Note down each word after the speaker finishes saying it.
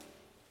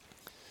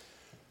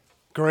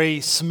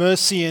Grace,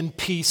 mercy, and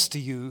peace to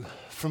you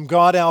from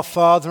God our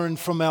Father and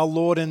from our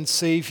Lord and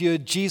Savior,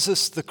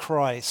 Jesus the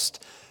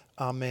Christ.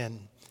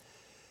 Amen.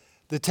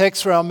 The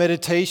text for our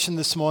meditation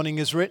this morning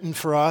is written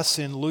for us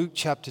in Luke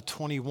chapter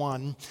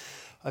 21.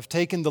 I've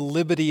taken the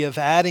liberty of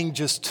adding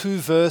just 2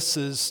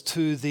 verses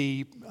to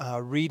the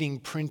reading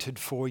printed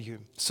for you.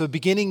 So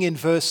beginning in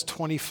verse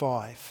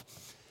 25.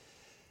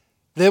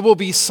 There will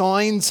be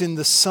signs in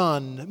the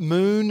sun,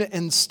 moon,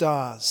 and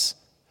stars.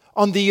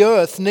 On the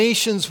earth,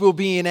 nations will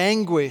be in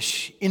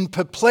anguish, in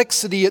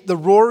perplexity at the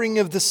roaring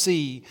of the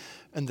sea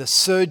and the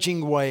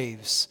surging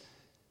waves.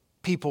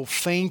 People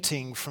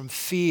fainting from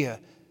fear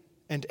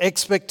and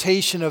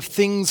expectation of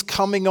things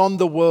coming on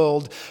the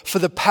world, for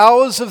the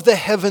powers of the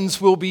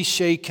heavens will be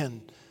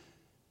shaken.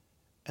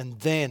 And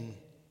then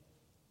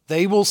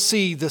they will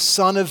see the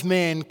Son of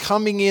Man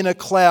coming in a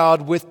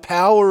cloud with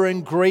power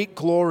and great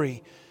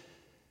glory.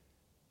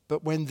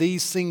 But when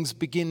these things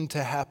begin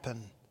to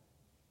happen,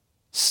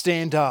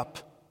 stand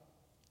up,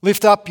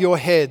 lift up your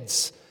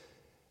heads,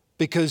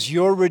 because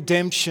your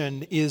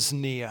redemption is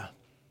near.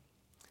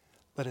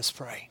 Let us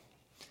pray.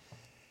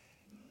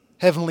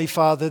 Heavenly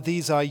Father,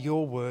 these are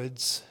your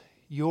words.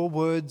 Your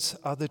words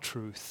are the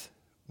truth.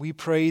 We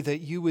pray that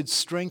you would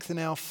strengthen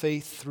our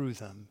faith through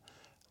them.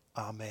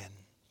 Amen.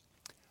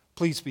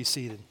 Please be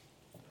seated.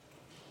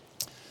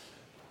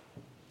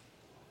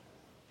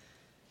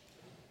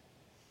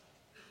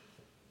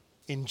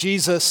 In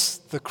Jesus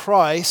the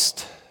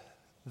Christ,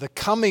 the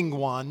coming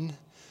one,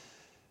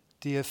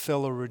 dear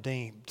fellow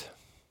redeemed.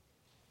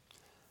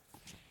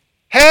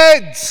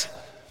 Heads!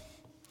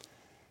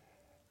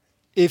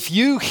 If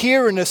you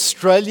hear an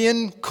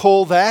Australian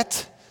call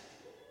that,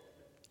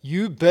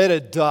 you better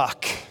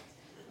duck.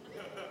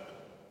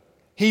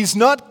 He's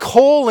not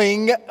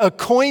calling a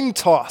coin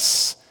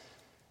toss.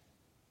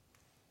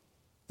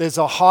 There's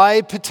a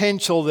high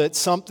potential that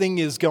something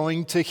is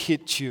going to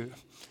hit you.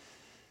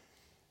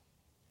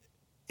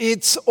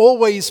 It's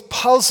always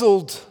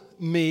puzzled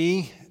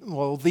me,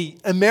 the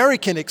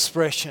American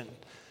expression,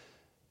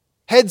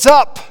 heads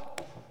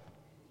up.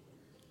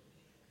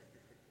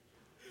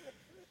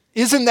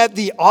 Isn't that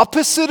the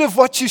opposite of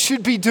what you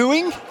should be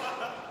doing?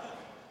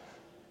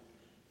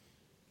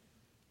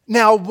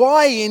 Now,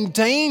 why in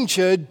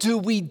danger do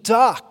we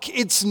duck?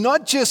 It's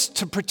not just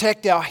to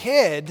protect our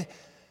head.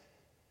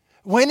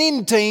 When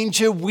in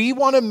danger, we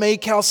want to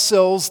make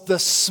ourselves the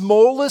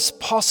smallest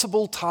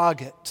possible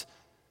target.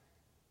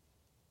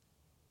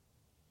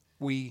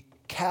 We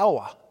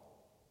cower.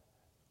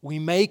 We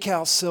make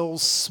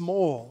ourselves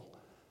small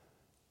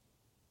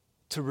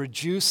to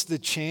reduce the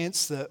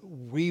chance that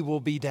we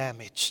will be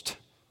damaged.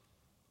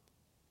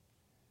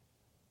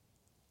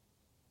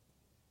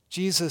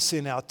 Jesus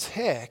in our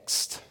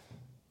text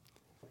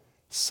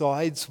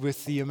sides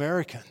with the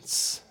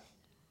Americans.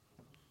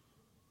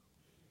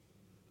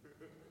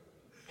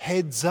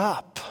 Heads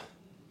up.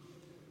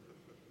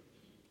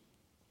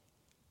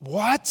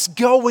 What's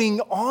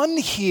going on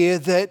here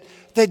that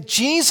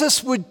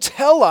Jesus would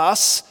tell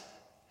us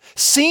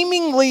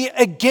seemingly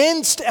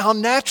against our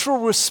natural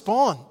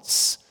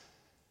response?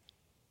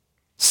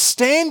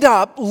 Stand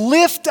up,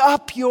 lift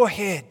up your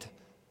head.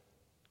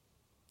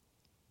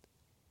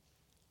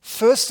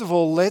 First of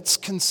all, let's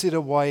consider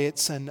why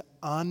it's an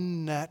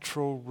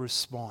unnatural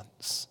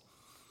response.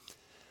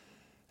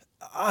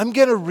 I'm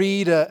going to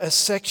read a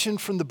section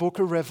from the book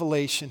of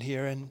Revelation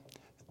here, and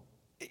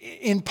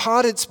in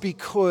part it's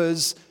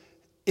because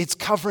it's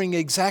covering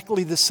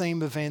exactly the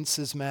same events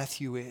as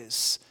Matthew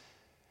is.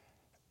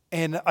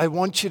 And I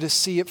want you to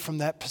see it from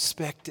that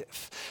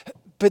perspective.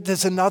 But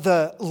there's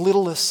another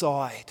little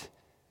aside.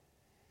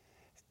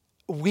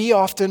 We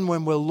often,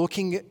 when we're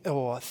looking at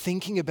or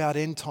thinking about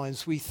end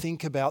times, we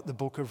think about the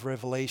book of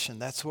Revelation.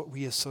 That's what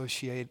we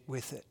associate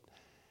with it.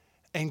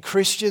 And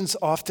Christians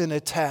often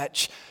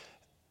attach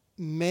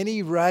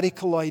many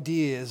radical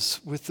ideas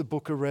with the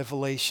book of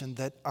Revelation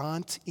that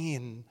aren't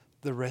in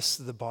the rest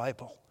of the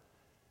Bible.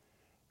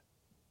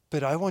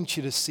 But I want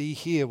you to see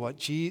here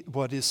what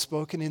is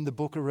spoken in the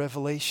book of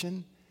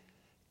Revelation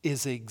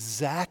is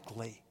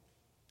exactly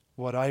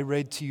what I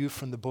read to you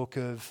from the book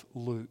of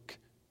Luke.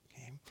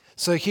 Okay?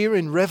 So here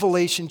in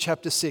Revelation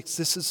chapter 6,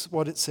 this is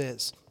what it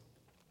says.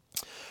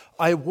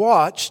 I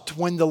watched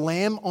when the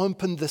Lamb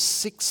opened the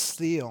 6th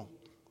seal.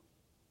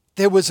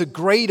 There was a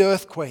great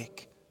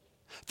earthquake.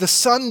 The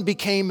sun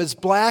became as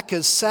black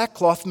as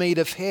sackcloth made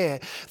of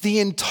hair. The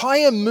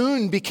entire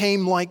moon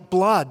became like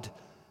blood.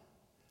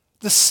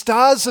 The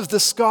stars of the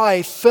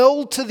sky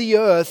fell to the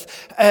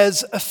earth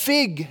as a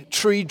fig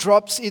tree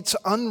drops its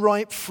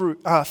unripe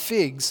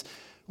figs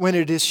when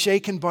it is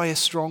shaken by a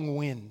strong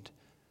wind.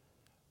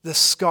 The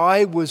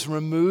sky was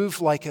removed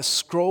like a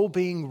scroll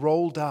being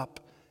rolled up.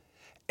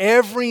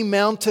 Every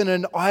mountain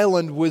and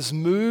island was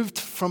moved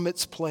from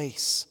its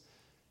place.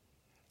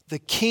 The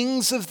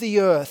kings of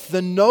the earth,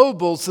 the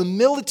nobles, the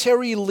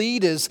military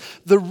leaders,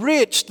 the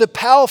rich, the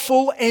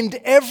powerful, and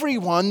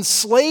everyone,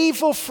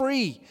 slave or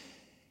free,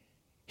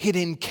 hid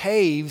in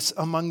caves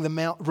among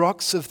the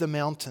rocks of the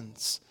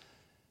mountains.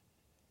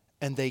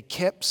 And they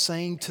kept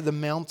saying to the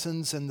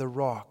mountains and the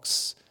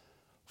rocks,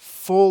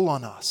 fall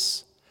on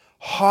us.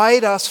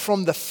 Hide us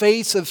from the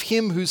face of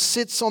him who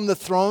sits on the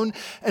throne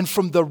and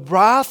from the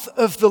wrath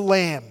of the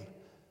Lamb.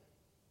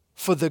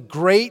 For the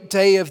great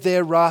day of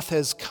their wrath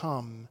has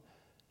come.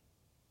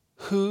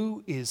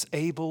 Who is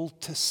able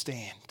to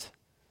stand?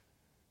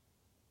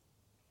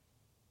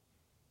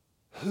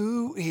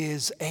 Who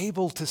is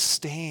able to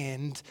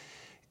stand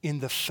in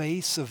the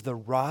face of the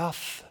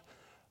wrath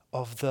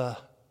of the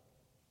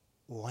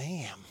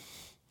Lamb?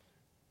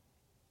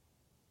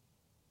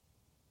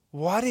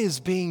 What is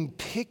being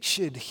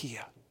pictured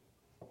here?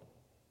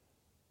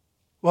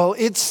 Well,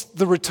 it's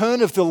the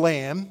return of the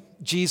Lamb,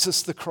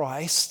 Jesus the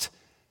Christ,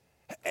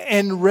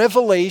 and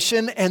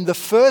Revelation and the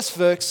first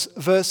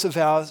verse of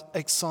our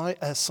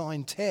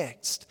assigned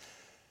text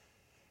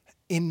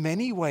in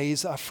many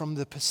ways are from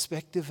the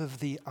perspective of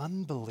the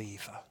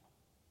unbeliever.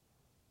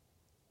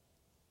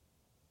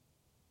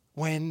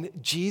 When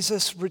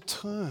Jesus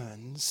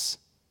returns,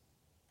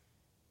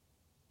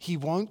 he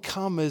won't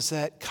come as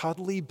that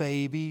cuddly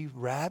baby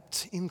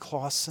wrapped in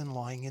cloths and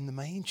lying in the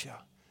manger.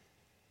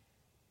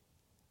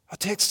 Our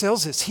text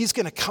tells us he's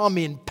going to come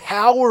in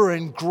power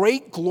and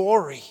great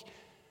glory.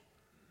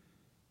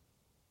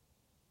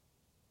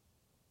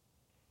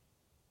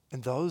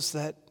 And those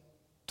that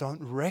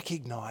don't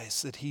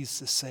recognize that he's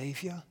the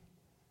Savior,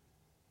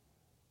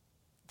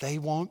 they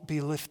won't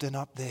be lifting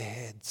up their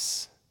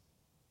heads.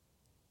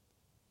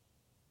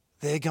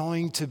 They're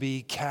going to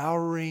be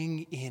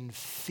cowering in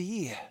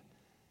fear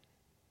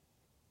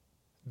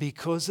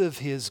because of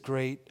his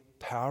great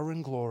power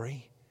and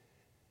glory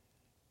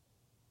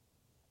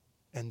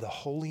and the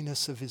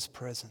holiness of his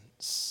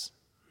presence.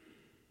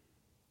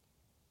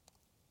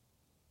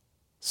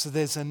 So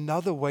there's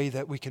another way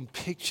that we can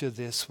picture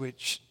this,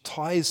 which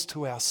ties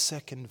to our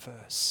second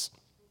verse.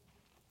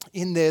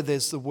 In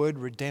there's the word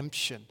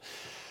redemption,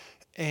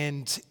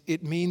 and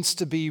it means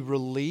to be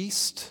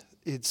released.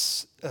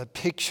 It's a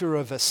picture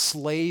of a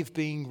slave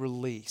being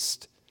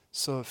released,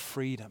 so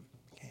freedom.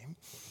 Okay?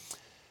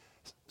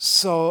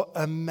 So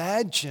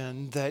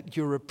imagine that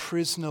you're a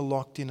prisoner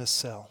locked in a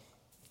cell,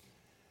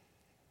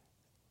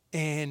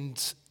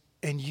 and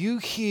you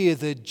hear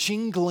the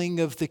jingling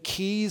of the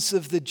keys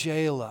of the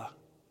jailer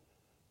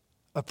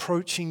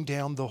approaching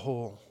down the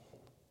hall.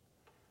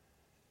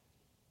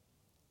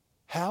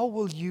 How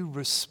will you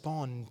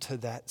respond to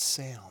that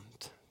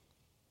sound?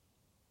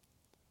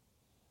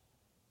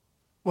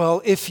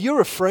 Well, if you're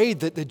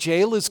afraid that the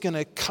jailer's going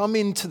to come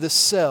into the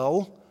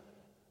cell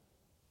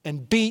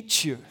and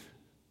beat you,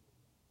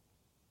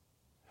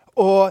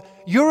 or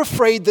you're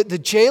afraid that the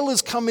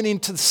jailer's coming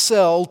into the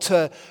cell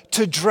to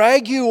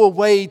drag you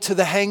away to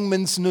the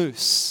hangman's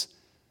noose,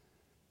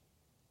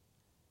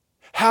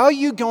 how are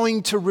you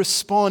going to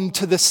respond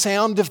to the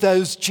sound of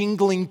those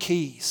jingling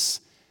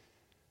keys?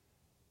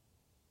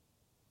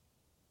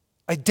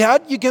 I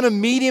doubt you're going to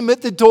meet him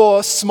at the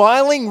door,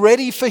 smiling,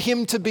 ready for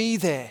him to be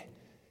there.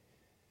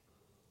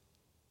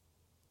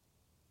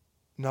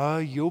 No,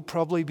 you'll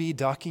probably be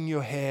ducking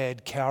your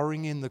head,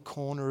 cowering in the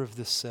corner of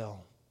the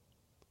cell.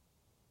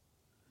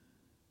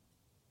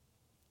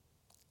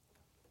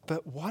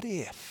 But what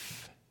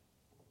if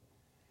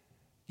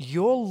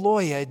your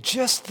lawyer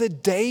just the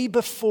day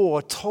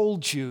before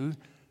told you,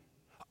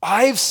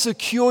 I've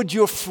secured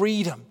your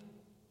freedom.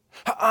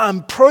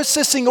 I'm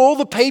processing all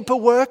the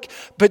paperwork,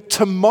 but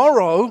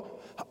tomorrow,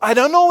 I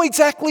don't know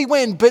exactly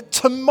when, but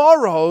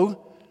tomorrow,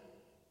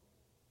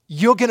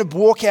 you're going to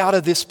walk out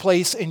of this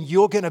place and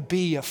you're going to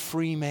be a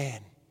free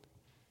man.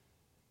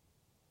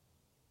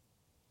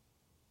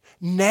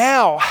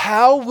 Now,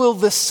 how will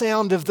the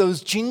sound of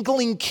those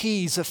jingling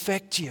keys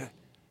affect you?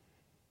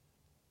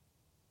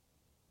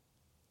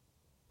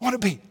 Want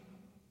to be,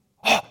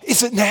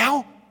 is it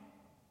now?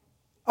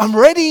 I'm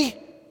ready.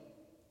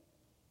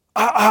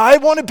 I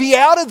want to be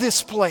out of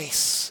this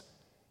place.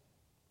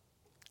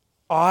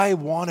 I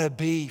want to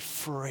be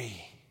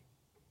free.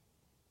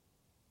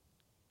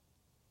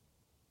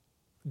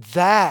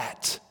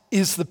 That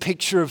is the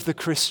picture of the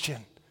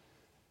Christian.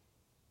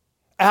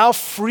 Our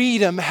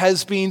freedom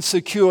has been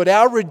secured.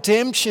 Our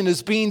redemption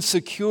has been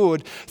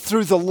secured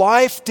through the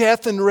life,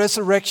 death, and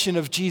resurrection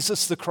of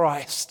Jesus the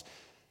Christ.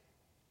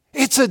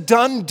 It's a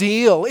done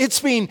deal. It's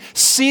been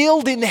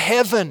sealed in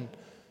heaven.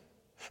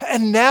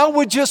 And now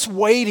we're just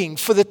waiting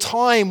for the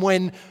time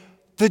when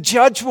the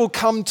judge will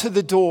come to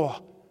the door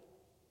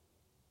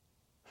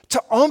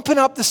to open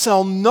up the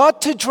cell,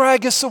 not to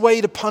drag us away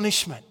to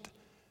punishment,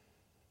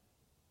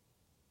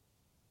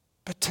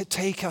 but to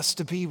take us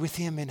to be with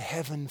him in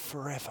heaven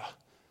forever.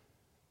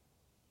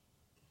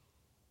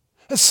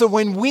 So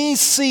when we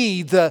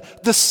see the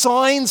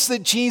signs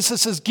that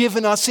Jesus has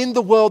given us in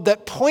the world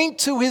that point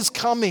to his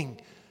coming,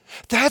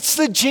 that's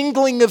the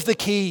jingling of the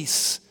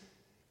keys.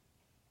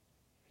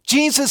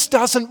 Jesus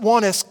doesn't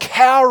want us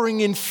cowering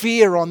in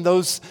fear on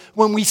those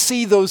when we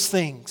see those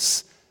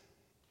things.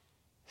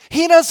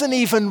 He doesn't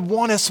even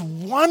want us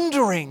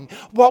wondering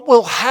what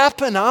will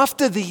happen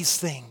after these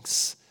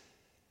things.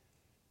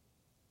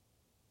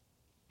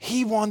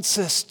 He wants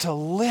us to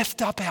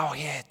lift up our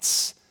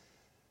heads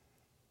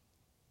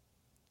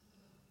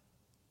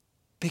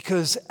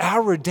because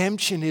our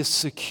redemption is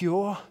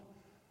secure.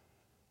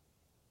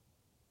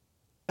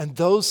 And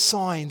those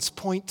signs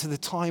point to the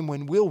time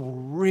when we'll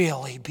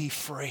really be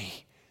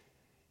free.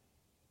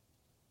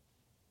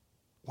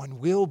 When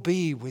we'll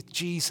be with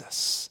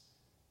Jesus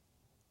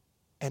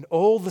and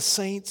all the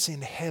saints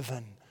in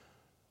heaven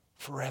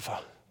forever.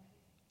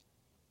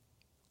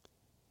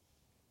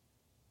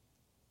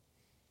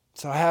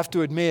 So I have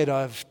to admit,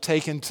 I've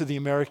taken to the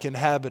American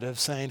habit of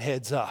saying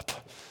heads up.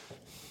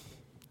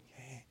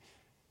 Okay.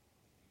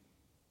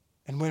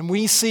 And when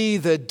we see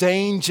the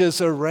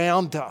dangers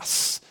around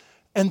us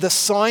and the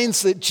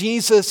signs that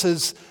Jesus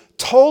has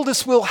told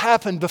us will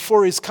happen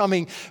before his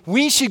coming,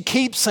 we should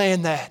keep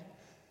saying that.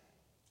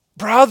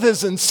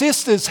 Brothers and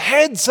sisters,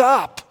 heads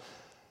up.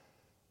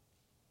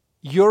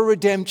 Your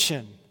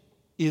redemption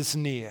is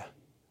near.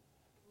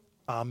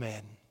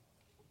 Amen.